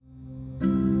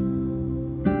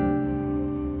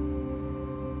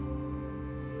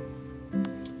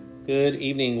Good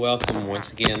evening. Welcome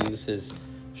once again. This is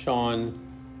Sean,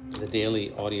 the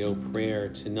Daily Audio Prayer.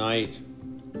 Tonight,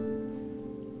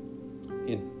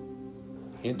 in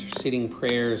interceding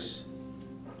prayers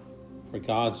for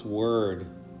God's Word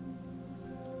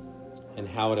and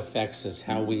how it affects us,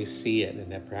 how we see it,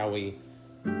 and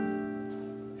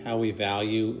how we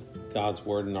value God's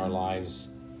Word in our lives.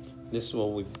 This is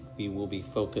what we will be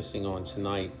focusing on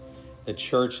tonight. The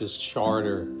church's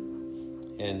charter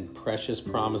and precious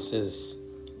promises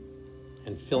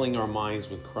and filling our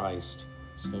minds with Christ.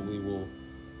 So we will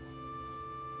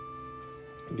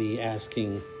be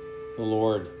asking the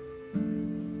Lord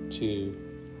to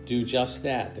do just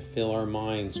that, to fill our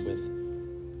minds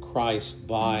with Christ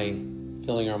by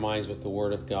filling our minds with the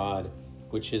Word of God,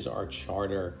 which is our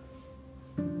charter,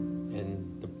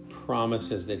 and the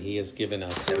promises that He has given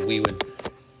us, that we would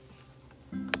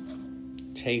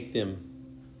take Him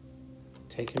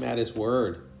at His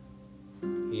word,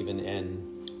 even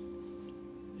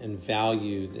and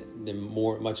value them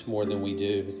much more than we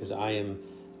do. Because I'm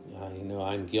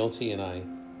guilty, and I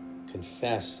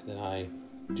confess that I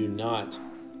do not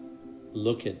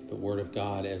look at the Word of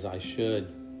God as I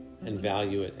should, and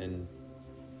value it, and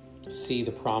see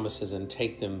the promises, and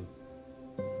take them,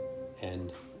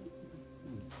 and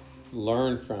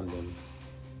learn from them,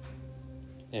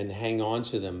 and hang on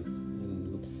to them,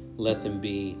 and let them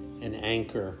be an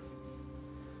anchor.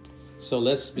 So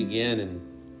let's begin and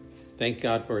thank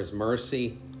God for His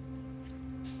mercy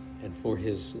and for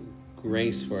His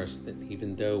grace for us, that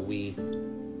even though we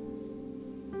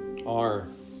are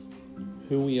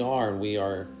who we are, and we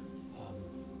are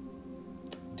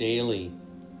daily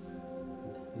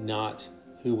not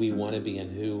who we want to be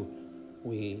and who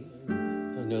we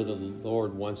know the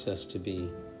Lord wants us to be,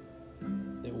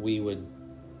 that we would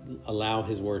allow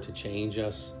His Word to change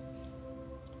us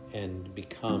and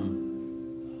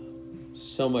become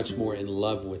so much more in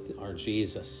love with our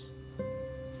Jesus.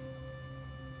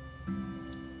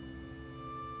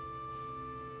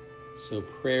 So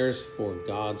prayers for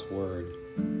God's Word.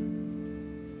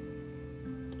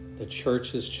 The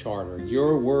church's charter.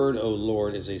 Your word, O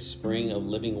Lord, is a spring of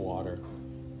living water,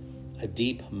 a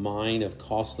deep mine of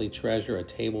costly treasure, a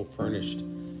table furnished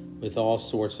with all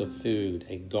sorts of food,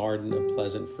 a garden of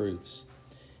pleasant fruits.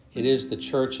 It is the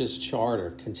church's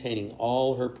charter, containing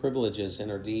all her privileges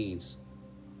and her deeds.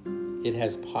 It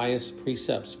has pious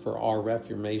precepts for our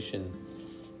reformation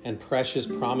and precious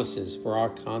promises for our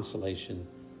consolation.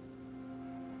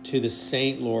 To the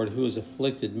saint, Lord, who is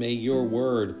afflicted, may your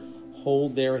word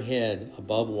hold their head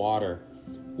above water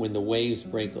when the waves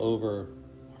break over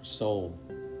our soul.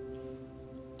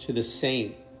 To the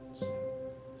saints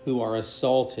who are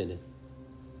assaulted,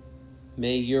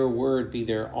 may your word be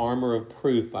their armor of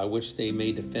proof by which they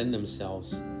may defend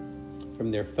themselves from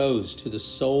their foes. To the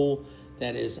soul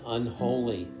that is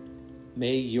unholy,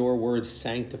 may your word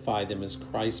sanctify them, as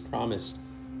Christ promised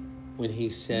when He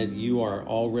said, you are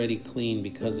already clean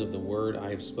because of the word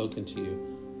I have spoken to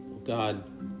you. Oh God,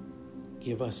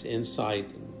 give us insight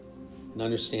and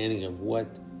understanding of what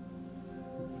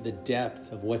the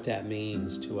depth of what that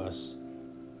means to us.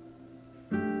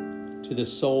 To the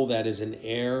soul that is an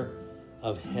heir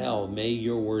of hell, may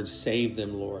your word save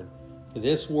them, Lord. For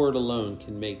this word alone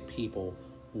can make people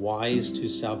wise to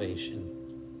salvation.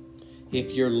 If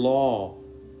your law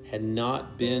had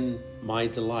not been my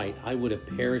delight, I would have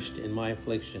perished in my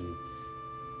affliction.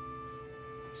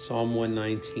 Psalm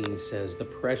 119 says, the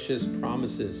precious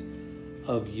promises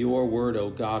of your word, O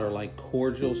God, are like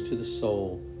cordials to the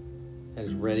soul that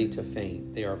is ready to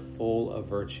faint. They are full of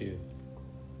virtue.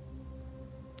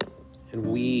 And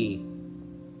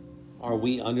are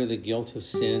we under the guilt of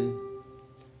sin?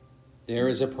 There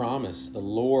is a promise. The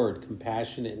Lord,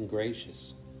 compassionate and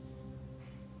gracious.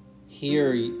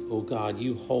 Here, O God,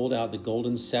 you hold out the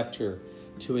golden scepter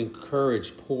to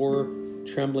encourage poor,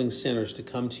 trembling sinners to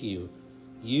come to you.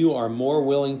 You are more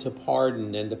willing to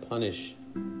pardon than to punish.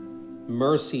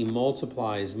 Mercy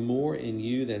multiplies more in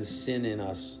you than sin in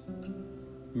us.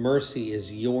 Mercy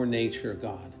is your nature,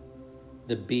 God.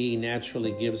 The bee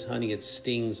naturally gives honey. It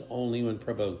stings only when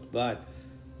provoked. But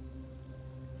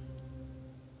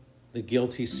the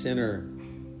guilty sinner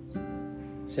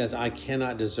says, I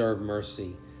cannot deserve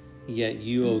mercy. Yet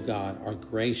you, O God, are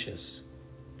gracious.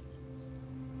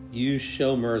 You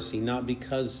show mercy not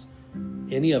because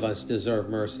any of us deserve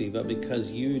mercy, but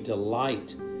because you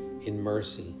delight in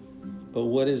mercy. But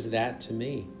what is that to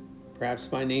me?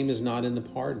 Perhaps my name is not in the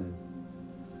pardon.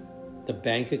 The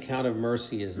bank account of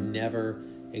mercy is never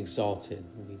exalted.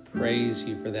 We praise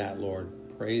you for that, Lord.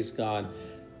 Praise God.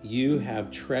 You have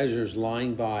treasures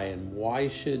lying by, and why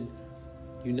should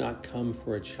you not come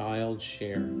for a child's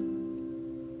share?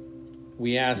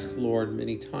 We ask, Lord,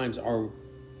 many times, are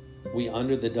we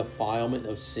under the defilement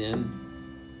of sin?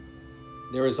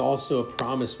 There is also a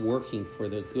promise working for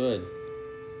the good.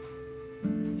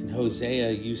 In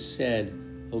Hosea, you said,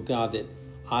 oh God, that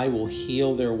I will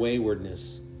heal their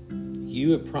waywardness.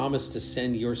 You have promised to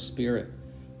send your Spirit,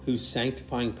 whose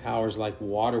sanctifying power is like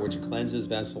water which cleanses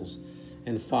vessels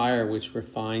and fire which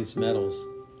refines metals.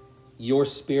 Your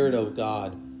Spirit, O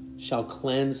God, shall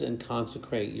cleanse and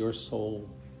consecrate your soul,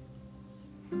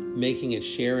 making it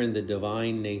share in the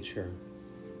divine nature.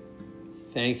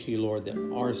 Thank you, Lord, that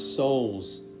our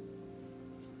souls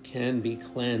can be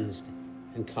cleansed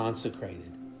and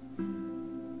consecrated.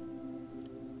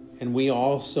 And we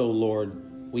also,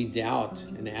 Lord, we doubt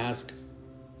and ask,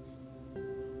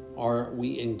 are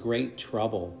we in great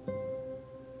trouble?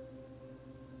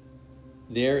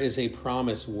 There is a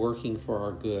promise working for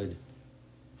our good.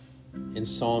 In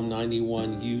Psalm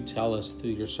 91, you tell us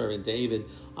through your servant David,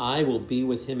 I will be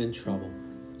with him in trouble.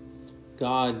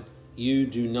 God, you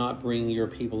do not bring your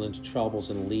people into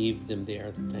troubles and leave them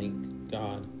there. Thank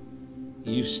God.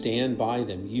 You stand by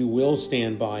them. You will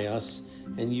stand by us,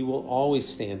 and you will always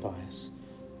stand by us.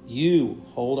 You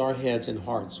hold our heads and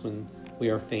hearts when we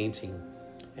are fainting,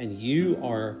 and you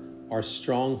are our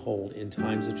stronghold in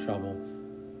times of trouble.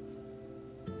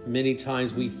 Many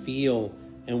times we feel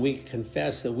and we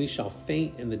confess that we shall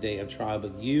faint in the day of trial,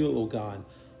 but you, O God,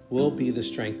 will be the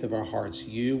strength of our hearts.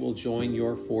 You will join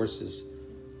your forces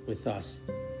with us.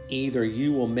 Either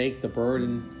you will make the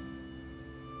burden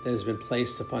that has been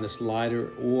placed upon us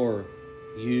lighter, or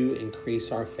you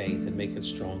increase our faith and make it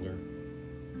stronger.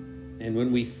 And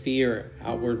when we fear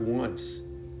outward wants,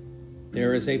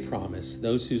 there is a promise.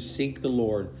 Those who seek the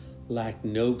Lord lack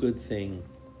no good thing.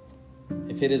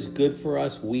 If it is good for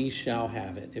us, we shall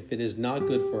have it. If it is not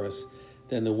good for us,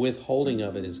 then the withholding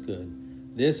of it is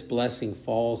good. This blessing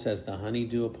falls as the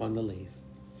honeydew upon the leaf.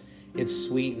 It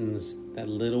sweetens that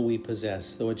little we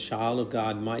possess. Though a child of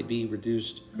God might be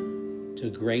reduced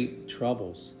to great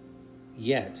troubles,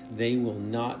 yet they will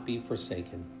not be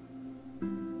forsaken.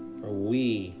 For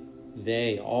we,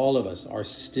 they, all of us, are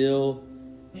still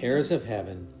heirs of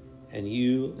heaven, and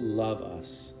you love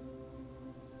us.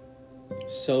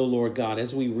 So, Lord God,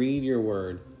 as we read your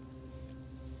word,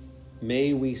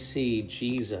 may we see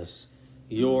Jesus,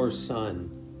 your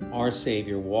Son, our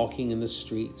Savior, walking in the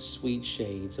sweet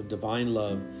shades of divine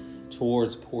love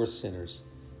towards poor sinners.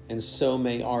 And so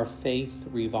may our faith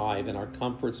revive and our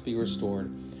comforts be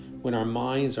restored when our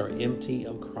minds are empty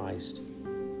of Christ.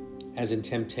 As in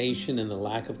temptation and the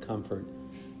lack of comfort,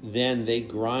 then they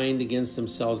grind against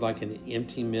themselves like an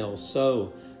empty mill.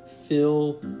 So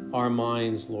fill our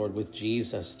minds, Lord, with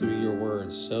Jesus through your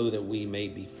words, so that we may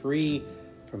be free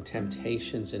from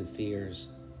temptations and fears.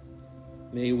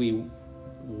 May we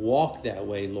walk that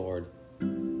way, Lord,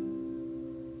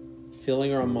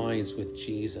 filling our minds with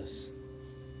Jesus.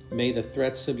 May the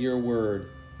threats of your word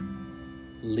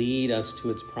lead us to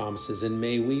its promises, and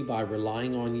may we, by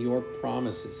relying on your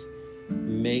promises,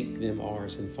 make them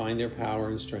ours and find their power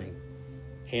and strength.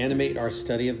 Animate our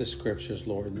study of the scriptures,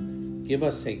 Lord. Give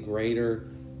us a greater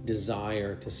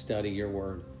desire to study your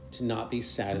word, to not be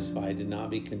satisfied, to not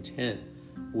be content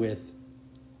with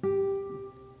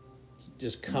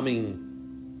just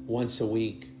coming once a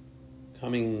week,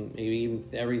 coming maybe even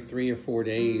every 3 or 4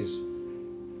 days,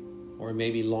 or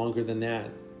maybe longer than that,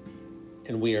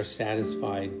 and we are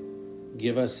satisfied.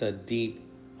 Give us a deep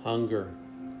hunger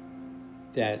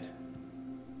that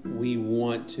we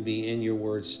want to be in your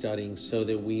word studying, so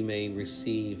that we may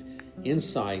receive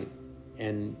insight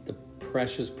and the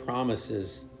precious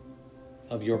promises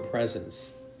of your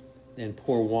presence, and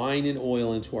pour wine and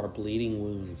oil into our bleeding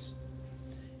wounds.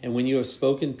 And when you have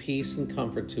spoken peace and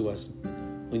comfort to us,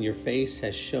 when your face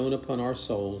has shone upon our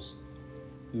souls,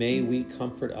 may we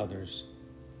comfort others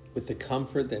with the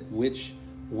comfort that which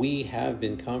we have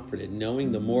been comforted,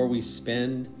 knowing the more we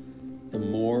spend, the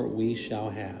more we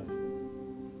shall have.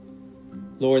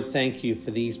 Lord, thank you for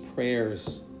these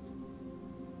prayers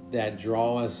that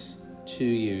draw us to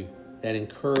you, that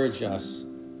encourage us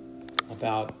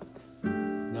about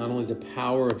not only the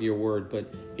power of your word,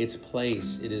 but its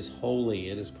place. It is holy.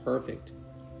 It is perfect.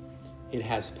 It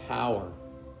has power.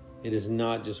 It is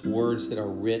not just words that are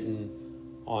written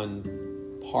on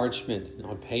parchment,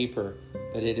 on paper,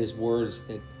 but it is words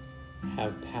that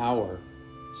have power,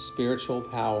 spiritual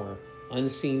power,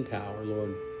 unseen power,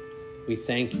 Lord. We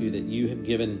thank you that you have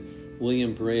given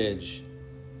William Bridge,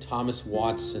 Thomas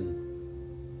Watson,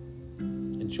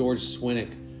 and George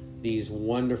Swinnock these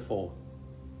wonderful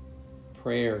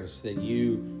prayers, that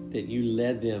you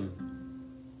led them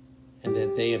and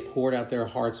that they have poured out their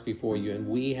hearts before you. And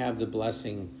we have the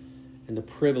blessing and the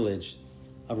privilege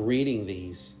reading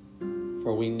these,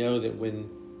 for we know that when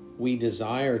we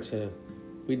desire to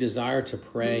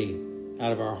pray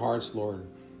out of our hearts, Lord,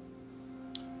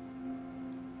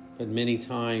 but many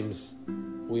times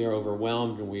we are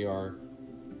overwhelmed and we are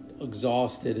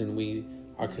exhausted and we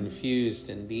are confused,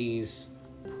 and these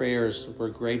prayers, we're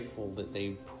grateful that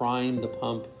they prime the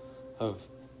pump of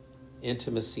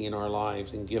intimacy in our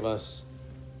lives and give us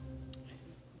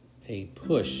a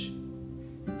push,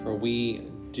 for we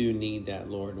do need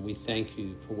that, Lord, and we thank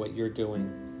you for what you're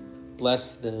doing.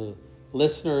 Bless the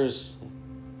listeners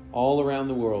all around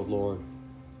the world, Lord,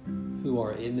 who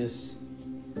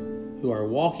are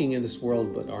walking in this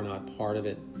world but are not part of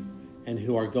it, and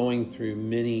who are going through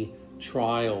many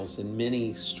trials and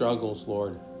many struggles,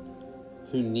 Lord,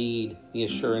 who need the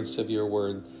assurance of your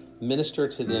word. Minister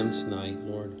to them tonight,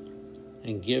 Lord,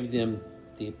 and give them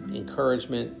the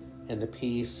encouragement and the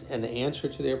peace and the answer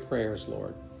to their prayers,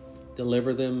 Lord.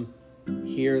 Deliver them,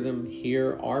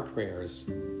 hear our prayers.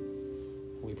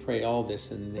 We pray all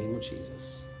this in the name of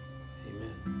Jesus.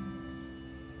 Amen.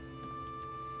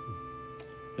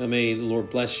 Now may the Lord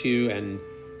bless you, and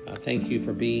thank you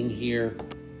for being here.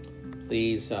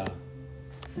 Please,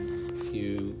 if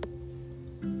you,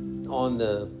 on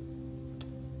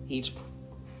each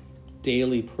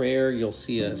daily prayer, you'll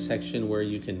see a section where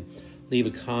you can leave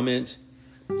a comment,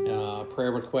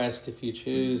 prayer request if you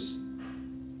choose.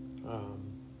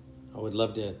 I would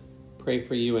love to pray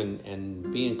for you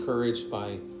and be encouraged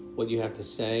by what you have to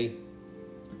say.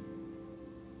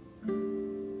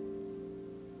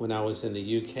 When I was in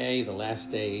the UK, the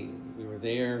last day we were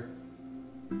there,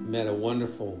 met a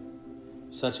wonderful,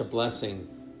 such a blessing,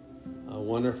 a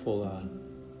wonderful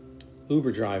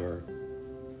Uber driver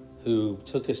who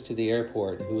took us to the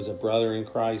airport, who was a brother in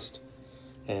Christ,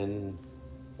 and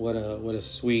what a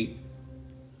sweet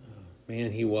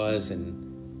man he was, and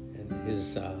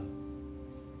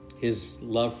his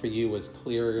love for you was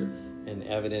clear and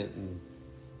evident, and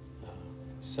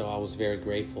so I was very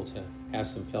grateful to have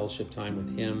some fellowship time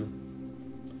with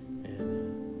him,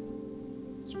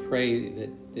 and just pray that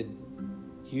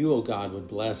you, oh God, would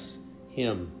bless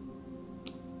him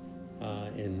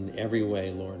in every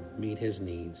way, Lord. Meet his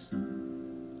needs.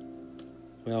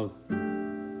 Well,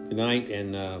 good night,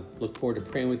 and look forward to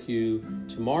praying with you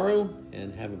tomorrow,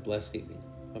 and have a blessed evening.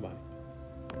 Bye-bye.